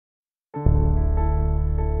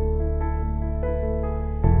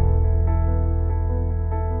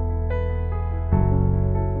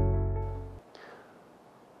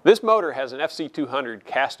This motor has an FC200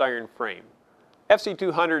 cast iron frame.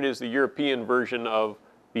 FC200 is the European version of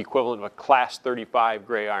the equivalent of a Class 35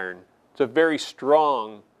 gray iron. It's a very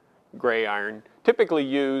strong gray iron, typically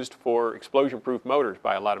used for explosion-proof motors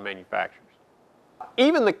by a lot of manufacturers.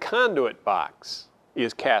 Even the conduit box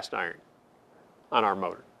is cast iron on our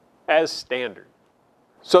motor, as standard.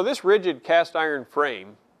 So this rigid cast iron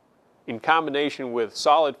frame, in combination with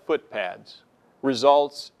solid foot pads,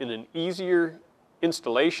 results in an easier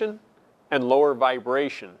installation and lower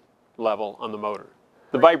vibration level on the motor.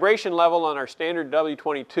 The vibration level on our standard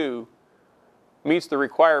W22 meets the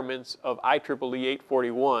requirements of IEEE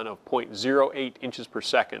 841 of 0.08 inches per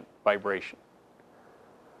second vibration.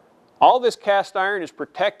 All this cast iron is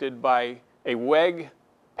protected by a WEG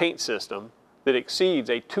paint system that exceeds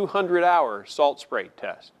a 200-hour salt spray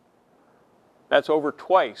test. That's over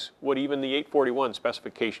twice what even the 841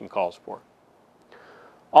 specification calls for.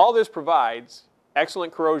 All this provides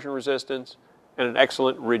excellent corrosion resistance and an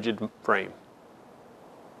excellent rigid frame.